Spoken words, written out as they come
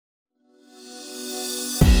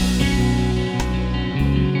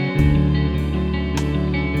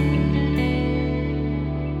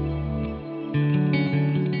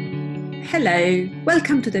Hello,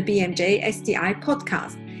 welcome to the BMJ STI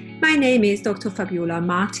podcast. My name is Dr. Fabiola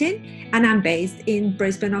Martin and I'm based in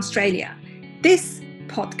Brisbane, Australia. This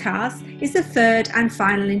podcast is the third and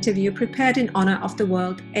final interview prepared in honor of the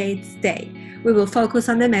World AIDS Day. We will focus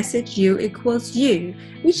on the message U equals U,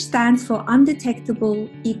 which stands for undetectable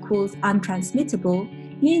equals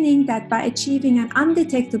untransmittable, meaning that by achieving an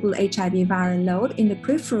undetectable HIV viral load in the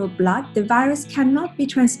peripheral blood, the virus cannot be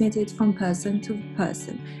transmitted from person to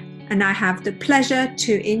person. And I have the pleasure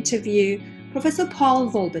to interview Professor Paul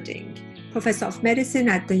Volberding, Professor of Medicine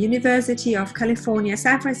at the University of California,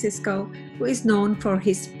 San Francisco, who is known for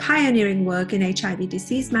his pioneering work in HIV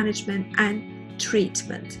disease management and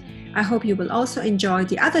treatment. I hope you will also enjoy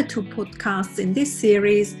the other two podcasts in this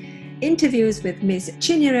series, interviews with Ms.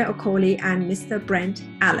 Chinyere Okoli and Mr. Brent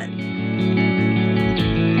Allen.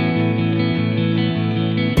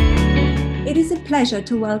 It is a pleasure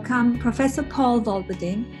to welcome Professor Paul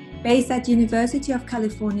Volberding, based at University of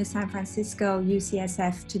California, San Francisco,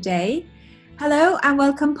 UCSF today. Hello and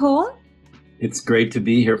welcome, Paul. It's great to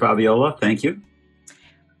be here, Fabiola. Thank you.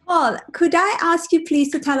 Paul, could I ask you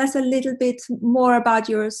please to tell us a little bit more about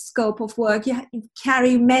your scope of work? You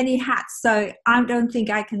carry many hats, so I don't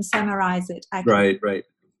think I can summarize it. Right.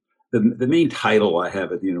 The main title I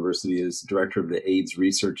have at the university is Director of the AIDS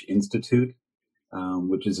Research Institute,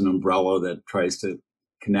 which is an umbrella that tries to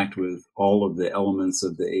connect with all of the elements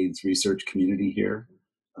of the AIDS research community here.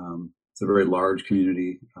 It's a very large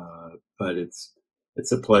community, but it's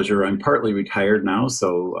a pleasure. I'm partly retired now,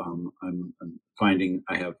 so I'm finding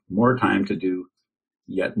I have more time to do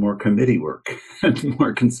yet more committee work and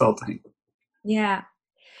more consulting. Yeah.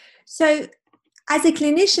 So as a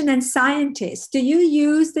clinician and scientist, do you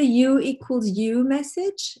use the U equals U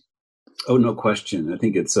message? Oh, no question. I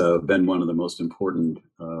think it's been one of the most important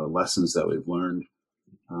lessons that we've learned.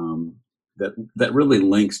 That really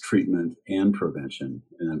links treatment and prevention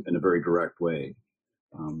in a very direct way.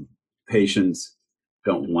 Patients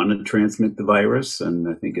don't want to transmit the virus, and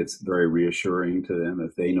I think it's very reassuring to them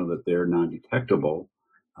if they know that they're non-detectable,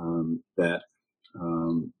 that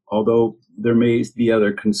although there may be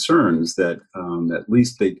other concerns, that at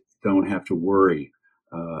least they don't have to worry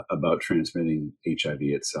about transmitting HIV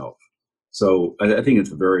itself. So I think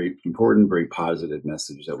it's a very important, very positive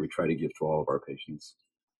message that we try to give to all of our patients.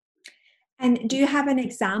 And do you have an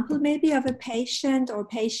example maybe of a patient or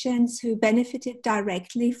patients who benefited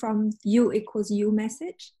directly from U equals U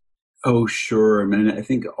message? Oh, sure. I mean, I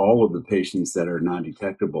think all of the patients that are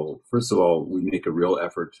non-detectable, first of all, we make a real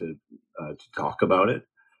effort to talk about it.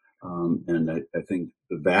 And I think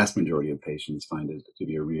the vast majority of patients find it to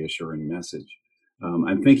be a reassuring message.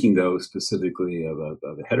 I'm thinking, though, specifically of a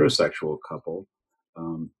heterosexual couple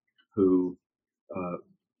who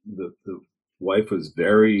the wife was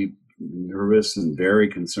very nervous and very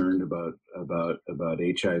concerned about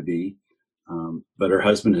HIV, but her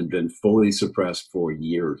husband had been fully suppressed for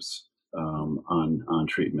years on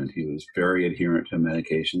treatment. He was very adherent to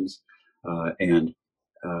medications, and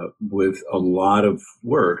with a lot of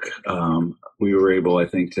work, we were able, I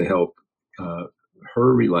think, to help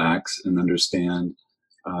her relax and understand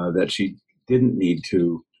that she didn't need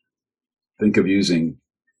to think of using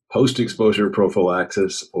post-exposure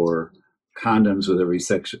prophylaxis or condoms with every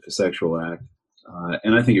sexual act.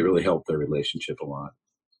 And I think it really helped their relationship a lot.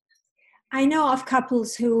 I know of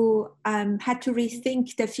couples who had to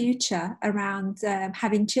rethink the future around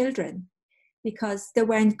having children because they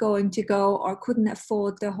weren't going to go or couldn't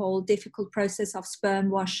afford the whole difficult process of sperm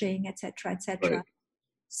washing, etc., etc. Right.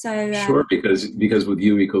 So sure, because with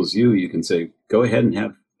U equals U, you can say, go ahead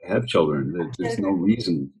and have children. There's no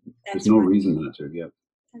reason. There's no reason not to. Yeah.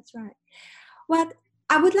 That's right. Well,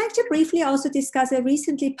 I would like to briefly also discuss a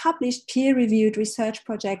recently published peer-reviewed research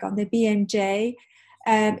project on the BMJ,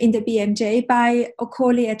 in the BMJ by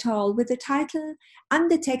Okoli et al. With the title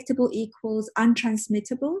Undetectable Equals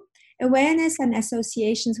Untransmittable, Awareness and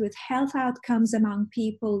Associations with Health Outcomes Among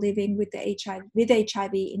People Living with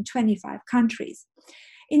HIV in 25 countries.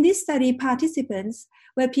 In this study, participants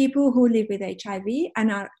were people who live with HIV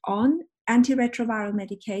and are on antiretroviral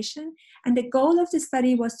medication, and the goal of the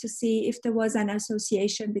study was to see if there was an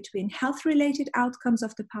association between health-related outcomes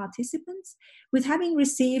of the participants with having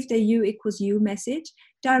received a U equals U message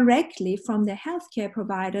directly from the healthcare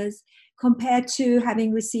providers compared to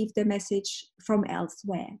having received the message from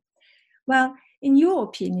elsewhere. Well, in your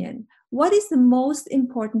opinion, what is the most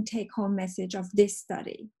important take-home message of this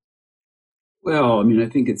study? Well, I mean, I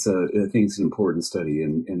think it's an important study,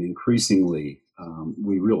 and increasingly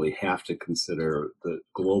we really have to consider the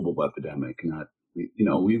global epidemic. We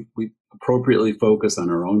appropriately focus on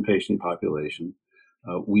our own patient population,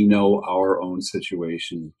 We know our own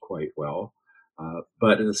situation quite well.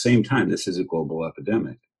 But at the same time, this is a global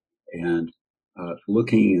epidemic. And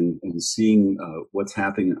looking and seeing what's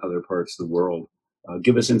happening in other parts of the world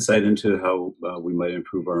give us insight into how we might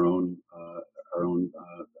improve our own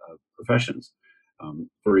professions.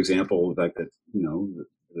 For example, the fact that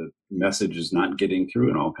the message is not getting through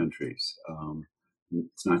in all countries.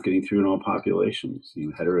 It's not getting through in all populations.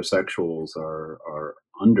 Heterosexuals are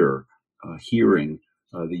under hearing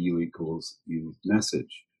the U equals U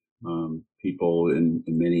message. People in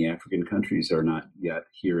many African countries are not yet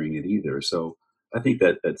hearing it either. So I think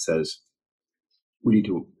that says we need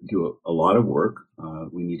to do a lot of work.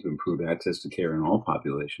 We need to improve access to care in all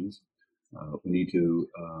populations. We need to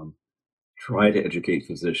try to educate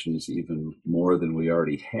physicians even more than we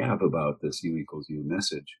already have about this U equals U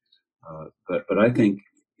message. But I think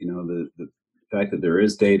the fact that there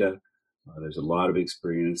is data, there's a lot of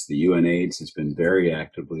experience. The UNAIDS has been very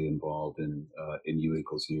actively involved in U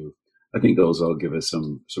equals U. I think those all give us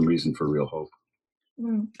some reason for real hope.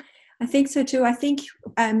 I think so too. I think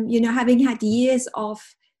having had years of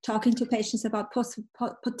talking to patients about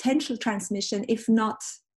potential transmission, if not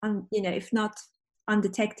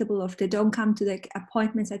undetectable, or if they don't come to the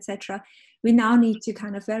appointments, etc., we now need to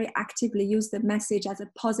kind of very actively use the message as a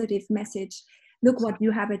positive message. Look what you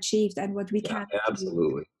have achieved and what we can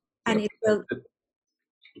absolutely do. And it will.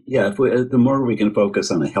 The more we can focus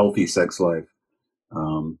on a healthy sex life,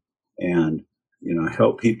 and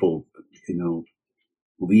help people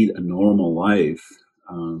lead a normal life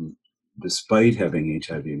despite having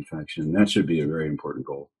HIV infection, that should be a very important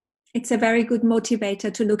goal. It's a very good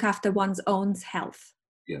motivator to look after one's own health.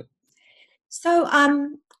 Yeah. So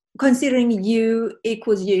considering U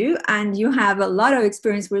equals U, and you have a lot of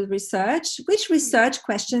experience with research, which research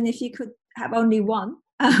question, if you could have only one,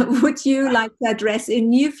 would you like to address in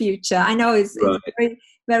near future? I know it's a very,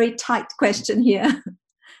 very tight question here.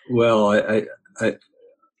 Well,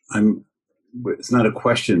 I'm. It's not a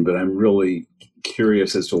question, but I'm really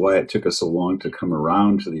curious as to why it took us so long to come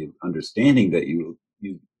around to the understanding that U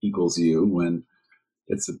equals U when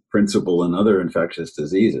it's a principle in other infectious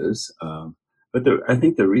diseases. But I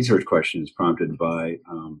think the research question is prompted by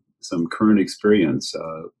some current experience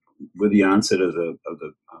with the onset of the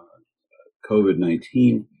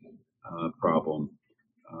COVID-19 problem.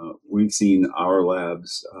 We've seen our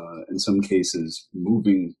labs, in some cases,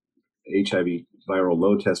 moving HIV viral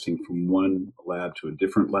load testing from one lab to a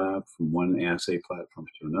different lab, from one assay platform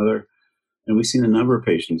to another. And we've seen a number of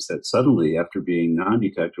patients that suddenly, after being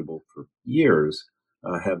non-detectable for years,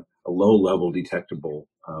 have a low-level detectable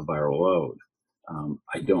viral load.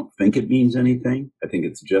 I don't think it means anything. I think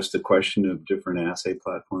it's just a question of different assay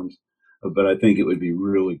platforms. But I think it would be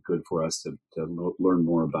really good for us to learn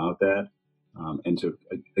more about that and to,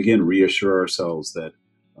 again, reassure ourselves that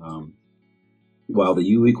while the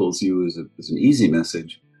U equals U is an easy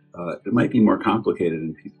message, it might be more complicated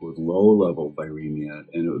in people with low-level viremia,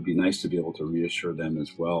 and it would be nice to be able to reassure them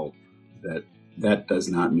as well that that does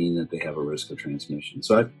not mean that they have a risk of transmission.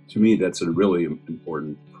 So to me, that's a really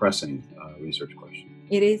important, pressing research question.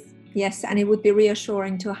 It is, yes, and it would be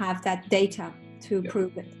reassuring to have that data to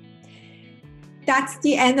prove it. That's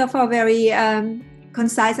the end of our very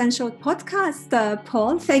concise and short podcast,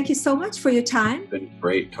 Paul. Thank you so much for your time. It's been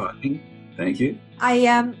great talking. Thank you.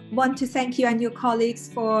 I want to thank you and your colleagues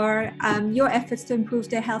for your efforts to improve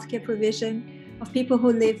the healthcare provision of people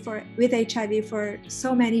who live with HIV for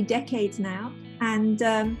so many decades now. And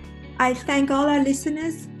I thank all our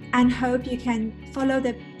listeners and hope you can follow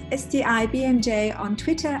the STI BMJ on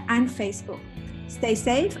Twitter and Facebook. Stay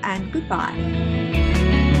safe and goodbye.